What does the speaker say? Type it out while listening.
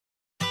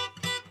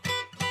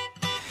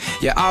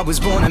Yeah, I was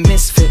born a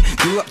misfit,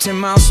 grew up 10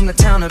 miles from the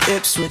town of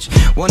Ipswich.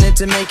 Wanted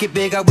to make it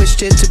big, I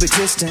wished it to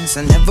existence.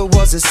 I never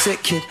was a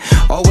sick kid,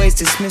 always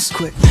dismissed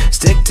quick.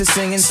 Stick to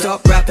singing,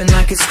 stop rapping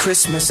like it's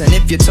Christmas. And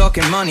if you're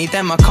talking money,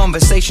 then my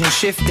conversation's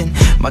shifting.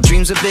 My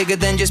dreams are bigger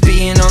than just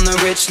being on the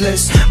rich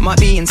list. Might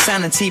be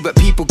insanity, but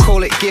people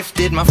call it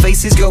gifted. My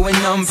face is going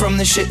numb from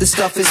the shit the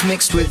stuff is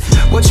mixed with.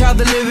 Watch how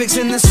the lyrics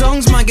in the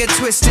songs might get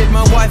twisted.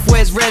 My wife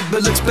wears red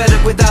but looks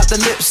better without the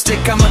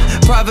lipstick. I'm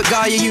a private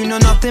guy, yeah, you know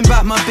nothing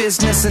about my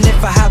business. And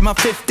if I had my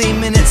 15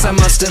 minutes, I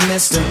must have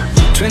missed them.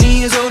 20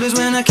 years old is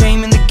when I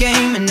came in the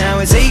game, and now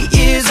it's 8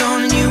 years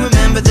on and you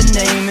remember the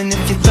name. And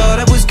if you thought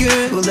I was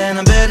good, well then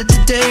I'm better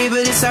today.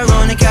 But it's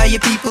ironic how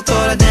your people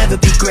thought I'd never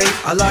be great.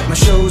 I like my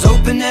shows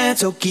open air,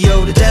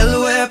 Tokyo to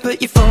Delaware.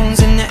 Put your phones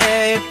in the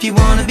air if you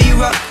wanna be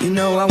rock. You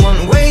know I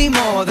want way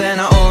more than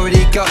I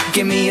already got.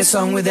 Give me a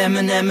song with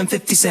Eminem and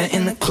 50 Cent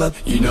in the club.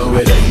 You know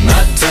it ain't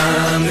my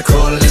time to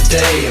call it a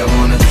day. I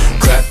wanna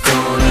crack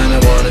on and I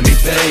wanna be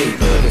paid,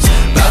 but it's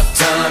about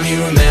time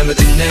you remember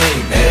the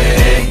name.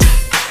 Hey,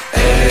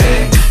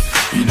 hey.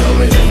 You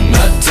know it ain't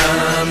my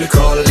time to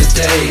call it a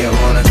day. I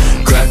wanna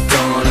crack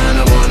on and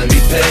I wanna be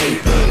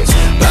paid, but it's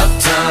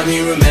about time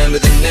you remember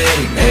the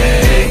name.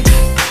 Hey,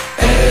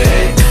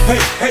 hey. Hey,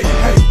 hey,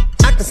 hey.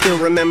 I can still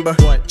remember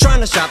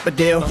trying to shop a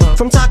deal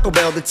from Taco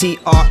Bell to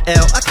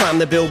TRL. I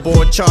climbed the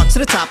Billboard chart to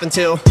the top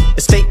until,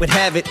 as fate would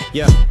have it,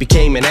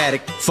 became an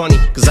addict. Funny,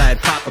 cause I had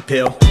pop a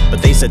pill,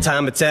 but they said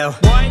time would tell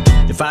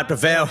if I'd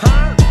prevail.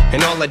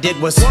 And all I did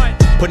was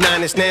put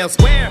 9-inch nails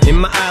in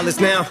my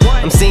eyelids now.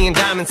 I'm seeing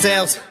diamond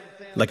sales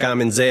like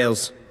I'm in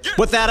Zales.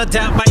 Without a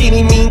doubt, by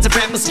any means, if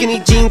rap was skinny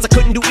jeans, I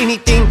couldn't do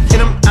anything in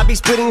them. I'd be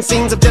splitting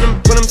scenes of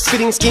denim when I'm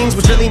spitting schemes,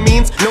 which really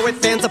means no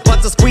ifs, ands, or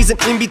buts, or squeezing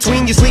in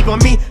between. You sleep on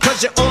me,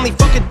 cause you're only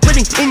fucking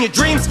living in your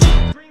dreams.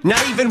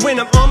 Not even when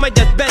I'm on my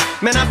deathbed,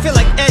 man, I feel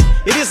like Ed.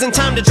 It isn't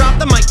time to drop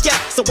the mic yet,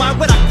 so why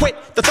would I quit?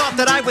 The thought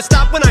that I would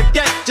stop when I'm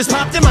dead just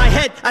popped in my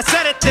head. I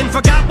said it, then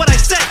forgot what I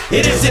said.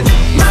 It isn't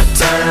my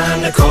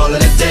time to call it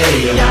a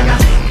day. I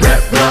got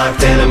rap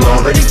locked and I'm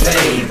already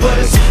paid, but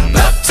it's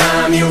about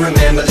time you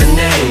remember the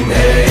name.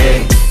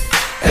 Hey,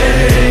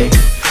 hey.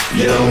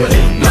 You know it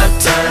ain't my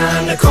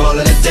time to call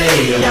it a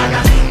day. I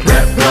got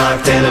rap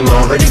locked and I'm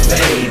already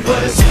paid,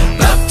 but it's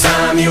about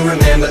time you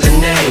remember the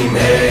name.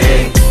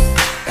 Hey,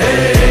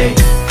 hey.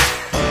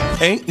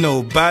 Ain't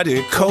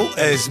nobody cold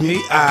as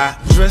me. I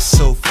dress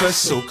so fresh,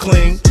 so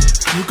clean.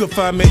 You can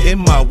find me in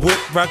my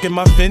whip, rocking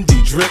my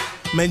Fendi drip.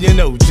 Man, you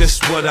know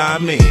just what I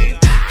mean.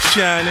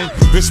 Shining,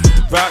 wrist with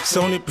the rocks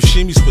on it,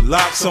 Bashimis with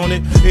locks on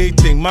it.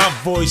 Everything my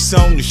voice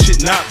on, the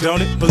shit knocked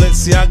on it.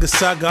 Balenciaga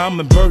saga, I'm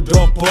a bird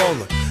dog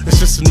baller. It's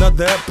just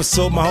another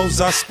episode, my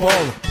hoes are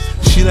spoiler.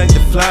 She like to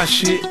fly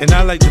shit, and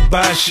I like to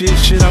buy shit.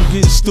 Shit, I'm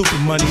getting stupid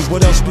money.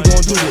 What else we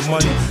gon' do with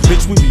money?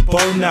 Bitch, we be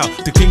ballin' out.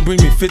 The king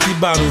bring me 50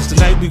 bottles.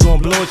 Tonight we gon'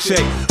 blow a check.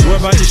 Worry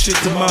about this shit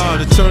tomorrow.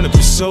 The turn up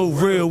is so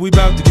real. We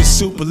bout to get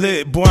super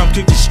lit. Boy, I'm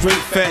kicking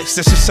straight facts.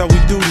 That's just how we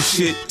do this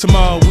shit.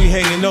 Tomorrow we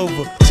hanging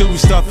over till we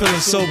start feeling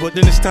sober.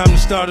 Then it's time to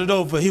start it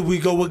over. Here we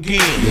go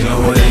again. You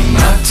know it ain't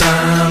my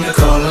time to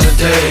call it a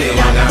day.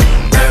 I got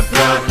rap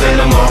locked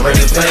and I'm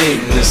already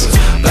paid, and this is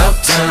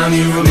about time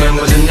you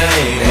remember the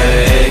name.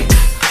 Hey,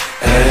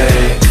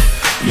 hey.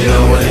 You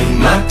know it ain't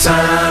my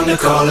time to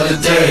call it a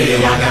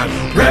day. I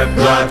got rap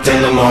locked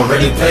and I'm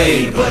already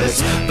paid, but it's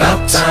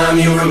about time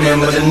you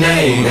remember the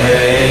name.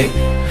 Hey,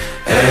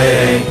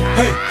 hey.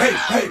 Hey, hey,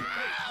 hey.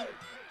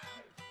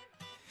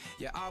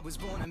 Yeah, I was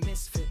born a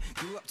misfit,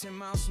 grew up 10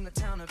 miles from the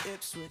town of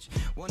Ipswich.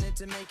 Wanted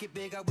to make it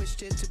big, I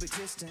wished it to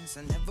existence.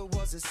 I never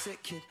was a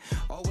sick kid,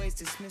 always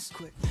dismissed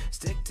quick.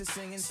 Stick to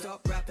singing,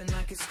 stop rapping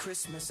like it's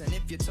Christmas. And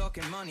if you're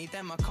talking money,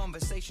 then my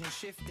conversation's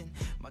shifting.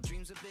 My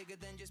dreams are bigger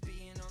than just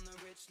being on the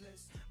rich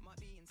list.